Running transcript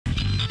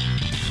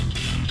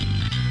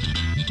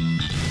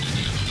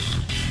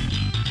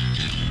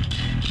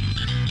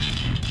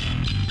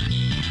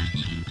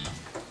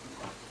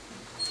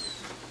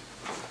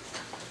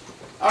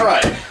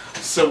Alright,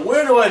 so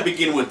where do I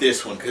begin with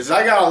this one? Because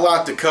I got a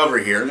lot to cover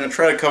here. I'm going to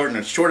try to cover it in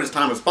the shortest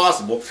time as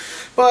possible.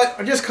 But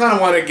I just kind of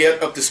want to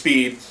get up to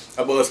speed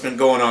of what's been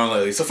going on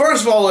lately. So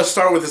first of all, let's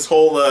start with this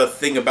whole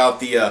thing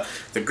about the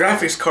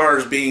graphics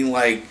cards being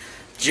like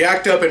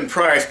jacked up in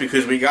price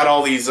because we got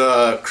all these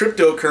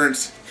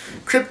cryptocurrency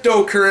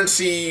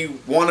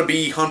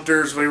wannabe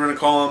hunters, whatever you want to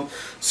call them.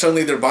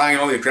 Suddenly they're buying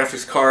all these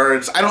graphics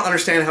cards. I don't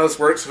understand how this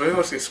works. So maybe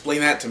let's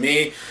explain that to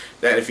me.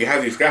 That if you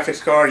have these graphics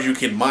cards, you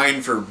can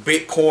mine for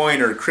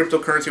Bitcoin or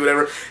cryptocurrency,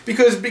 whatever.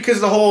 Because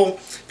the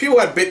whole people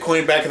who had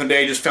Bitcoin back in the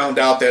day just found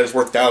out that it's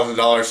worth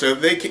 $1,000, so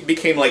they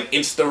became like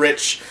insta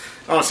rich.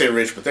 I don't want to say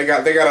rich, but they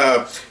got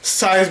a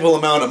sizable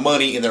amount of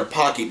money in their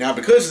pocket. Now,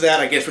 because of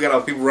that, I guess we got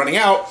all people running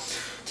out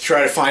to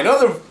try to find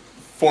other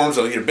forms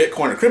of either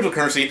Bitcoin or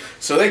cryptocurrency,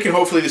 so they can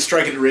hopefully just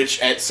strike it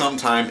rich at some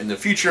time in the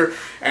future.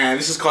 And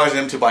this is causing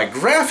them to buy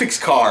graphics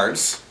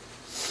cards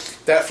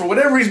that, for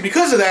whatever reason,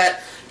 because of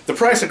that, the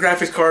price of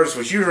graphics cards,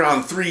 which usually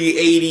around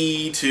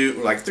 $380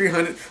 to like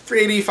 $300,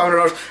 $380,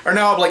 $500, are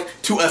now up like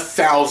to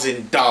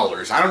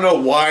 $1,000. I don't know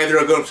why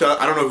they're going to.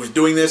 I don't know who's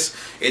doing this.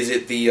 Is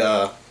it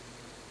the?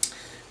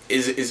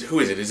 Who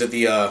is it? Is it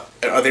the?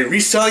 Are they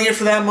reselling it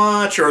for that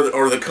much,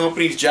 or the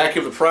companies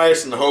jacking up the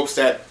price in the hopes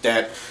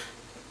that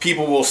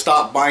people will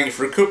stop buying it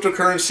for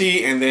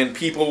cryptocurrency, and then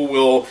people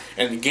will,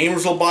 and the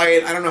gamers will buy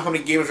it. I don't know how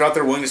many gamers are out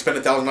there willing to spend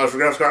 $1,000 for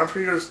a graphics card.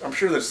 I'm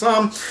sure there's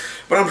some,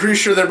 but I'm pretty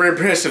sure they're very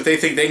pissed if they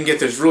think they can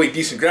get this really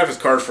decent graphics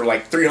card for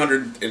like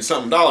 $300 and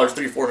something dollars,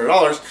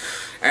 $300-$400,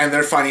 and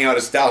they're finding out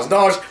it's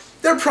 $1,000.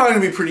 They're probably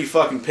gonna be pretty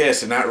fucking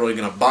pissed and not really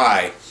gonna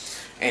buy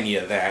any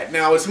of that.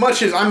 Now, as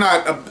much as I'm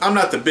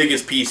not the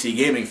biggest PC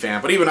gaming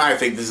fan, but even I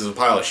think this is a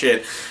pile of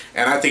shit,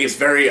 and I think it's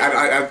very,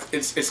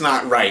 it's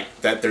not right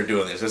that they're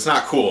doing this. It's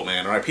not cool,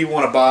 man. All right, people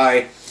want to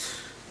buy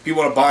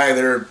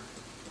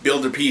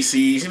build their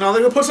PCs. You know,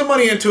 they're gonna put some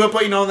money into it,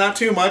 but you know, not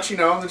too much. You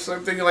know, there's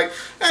something like,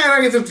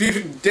 I get the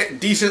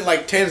decent like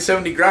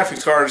 1070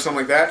 graphics card or something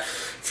like that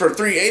for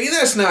 $380.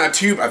 That's not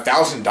too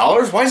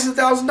 $1,000. Why is it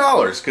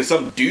 $1,000? Because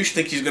some douche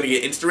thinks he's gonna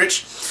get insta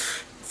rich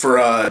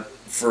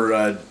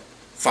for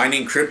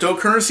finding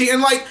cryptocurrency.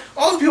 And like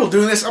all the people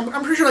doing this, I'm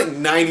pretty sure like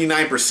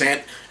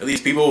 99% of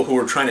these people who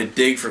are trying to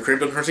dig for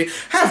cryptocurrency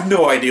have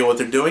no idea what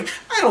they're doing.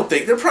 I don't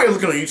think they're probably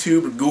looking on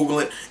YouTube and Google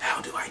it.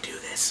 How do I do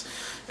this?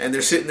 And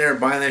they're sitting there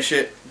buying that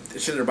shit. They're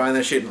sitting there buying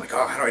that shit and like,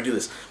 oh, how do I do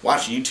this?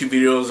 Watching YouTube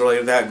videos or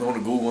like that, going to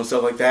Google and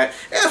stuff like that.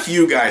 F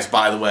you guys,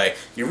 by the way.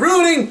 You're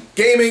ruining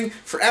gaming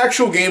for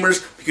actual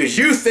gamers because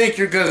you think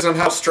you're gonna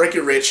somehow strike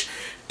it rich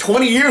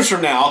 20 years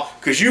from now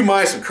because you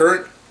mine some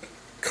current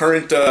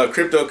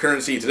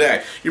cryptocurrency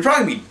today. You're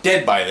probably going to be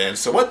dead by then,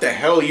 so what the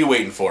hell are you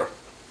waiting for?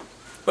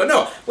 But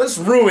no, let's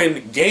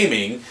ruin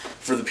gaming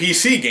for the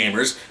PC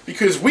gamers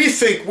because we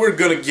think we're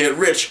going to get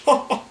rich.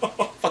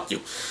 Fuck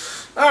you.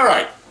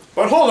 Alright,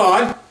 but hold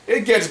on.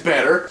 It gets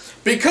better.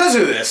 Because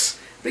of this,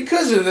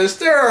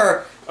 there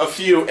are a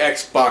few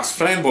Xbox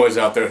fanboys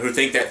out there who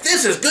think that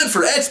this is good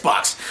for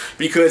Xbox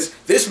because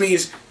this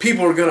means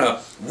people are gonna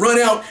run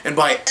out and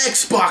buy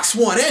Xbox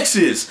One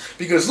X's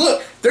because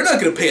look, they're not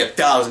gonna pay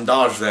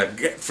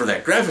 $1,000 for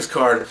that graphics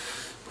card,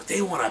 but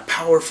they want a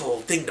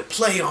powerful thing to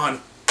play on.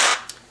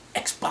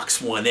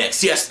 Xbox One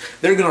X. Yes,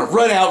 they're gonna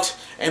run out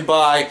and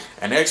buy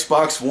an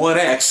Xbox One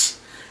X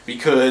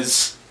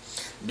because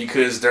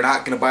they're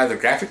not gonna buy the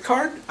graphic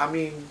card. I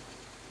mean,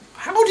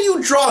 how do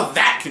you draw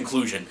that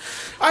conclusion?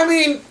 I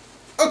mean,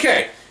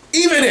 okay,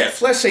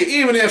 let's say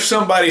even if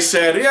somebody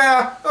said,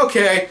 yeah,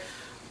 okay,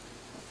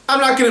 I'm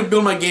not going to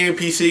build my gaming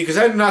PC because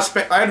I do not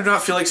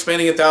feel like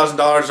spending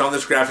 $1,000 on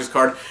this graphics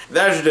card.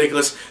 That is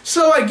ridiculous.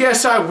 So I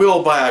guess I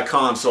will buy a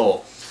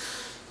console.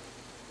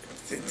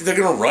 They're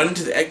going to run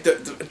to the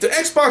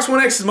Xbox One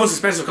X is the most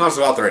expensive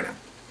console out there right now.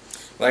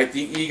 Like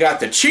you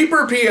got the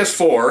cheaper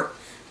PS4,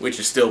 which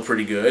is still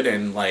pretty good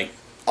and like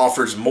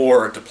offers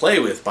more to play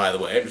with, by the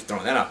way. I'm just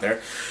throwing that out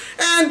there.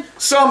 And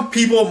some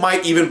people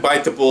might even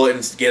bite the bullet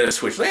and get a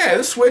Switch. Like, yeah,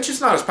 the Switch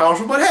is not as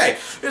powerful, but hey,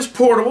 it's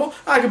portable.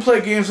 I can play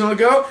games on the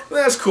go.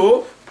 That's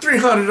cool.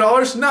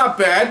 $300, not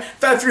bad.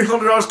 That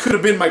 $300 could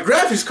have been my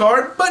graphics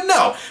card, but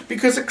no,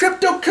 because the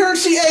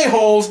cryptocurrency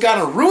a-hole's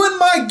gotta ruin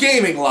my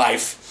gaming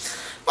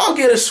life. I'll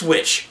get a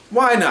Switch.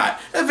 Why not?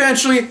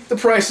 Eventually, the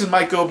prices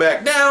might go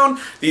back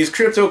down. These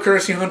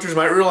cryptocurrency hunters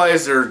might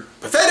realize they're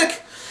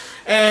pathetic.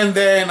 And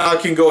then I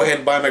can go ahead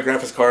and buy my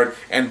graphics card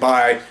and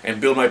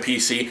build my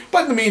PC.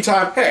 But in the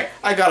meantime, hey,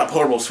 I got a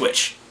portable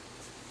Switch.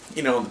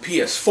 You know, the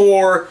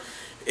PS4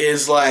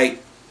 is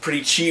like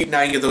pretty cheap.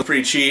 Now you can get those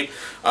pretty cheap.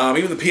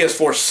 Even the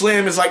PS4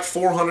 Slim is like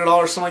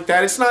 $400, something like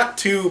that. It's not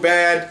too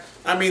bad.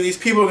 I mean, these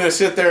people are going to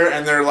sit there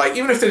and they're like,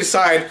 even if they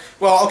decide,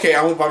 well, okay,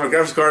 I won't buy my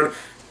graphics card,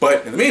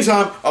 but in the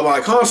meantime, I'll buy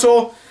a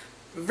console.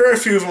 Very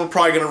few of them are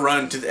probably going to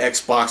run to the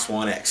Xbox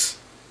One X.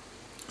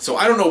 So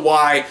I don't know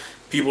why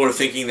people are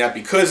thinking that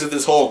because of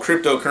this whole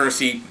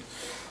cryptocurrency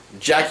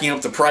jacking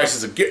up the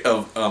prices of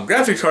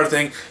graphics card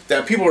thing,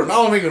 that people are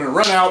not only going to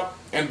run out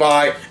and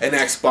buy an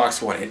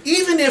Xbox One. And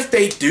even if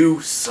they do,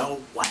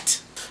 so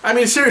what? I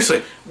mean,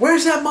 seriously,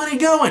 where's that money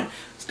going?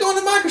 It's going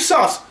to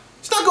Microsoft.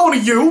 It's not going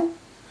to you.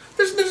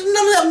 There's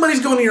none of that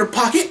money's going in your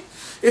pocket.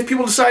 If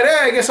people decide, hey,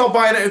 I guess I'll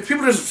buy it. If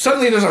people just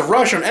suddenly there's a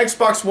rush on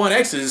Xbox One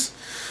X's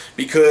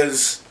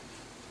because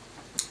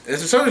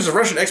suddenly there's a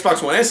rush on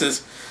Xbox One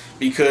S's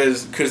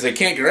because they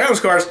can't get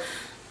graphics cards.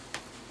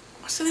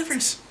 What's the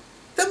difference?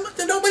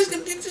 Nobody's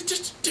gonna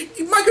just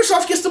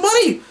Microsoft gets the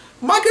money.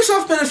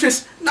 Microsoft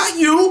benefits, not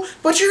you,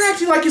 but you're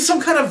acting like it's some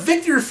kind of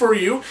victory for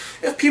you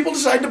if people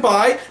decide to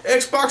buy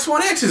Xbox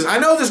One X's. I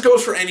know this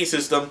goes for any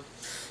system.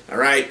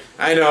 Alright,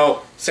 I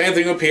know. Same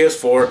thing with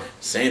PS4,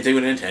 same thing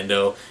with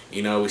Nintendo.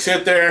 You know, we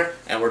sit there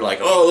and we're like,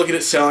 oh, look at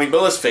it selling,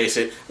 but let's face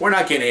it, we're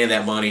not getting any of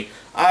that money.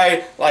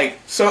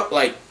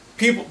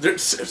 People,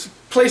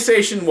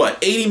 PlayStation, what,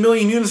 80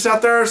 million units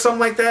out there or something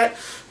like that?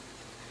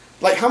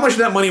 Like, how much of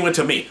that money went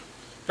to me?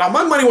 Now,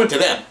 my money went to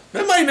them.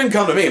 That money didn't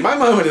come to me. My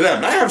money went to them.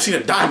 And I haven't seen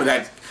a dime of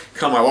that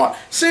come my wallet.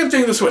 Same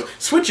thing with the Switch.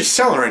 Switch is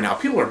selling right now.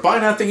 People are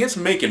buying that thing. It's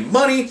making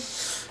money.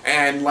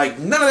 And, like,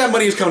 none of that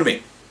money is coming to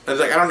me. It's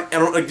like, I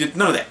don't,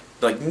 none of that.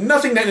 Like,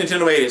 nothing that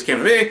Nintendo made is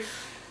coming to me.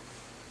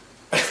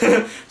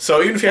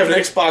 So, even if you have an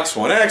Xbox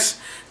One X,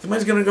 the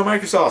money's going to go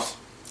Microsoft.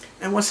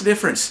 And what's the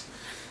difference?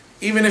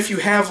 Even if you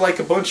have, like,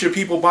 a bunch of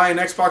people buying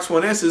Xbox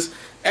One X's,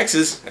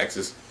 it's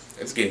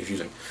getting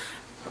confusing.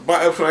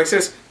 Xbox One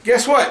X's,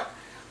 guess what?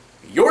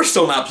 You're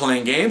still not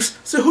playing games,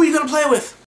 so who are you going to play with?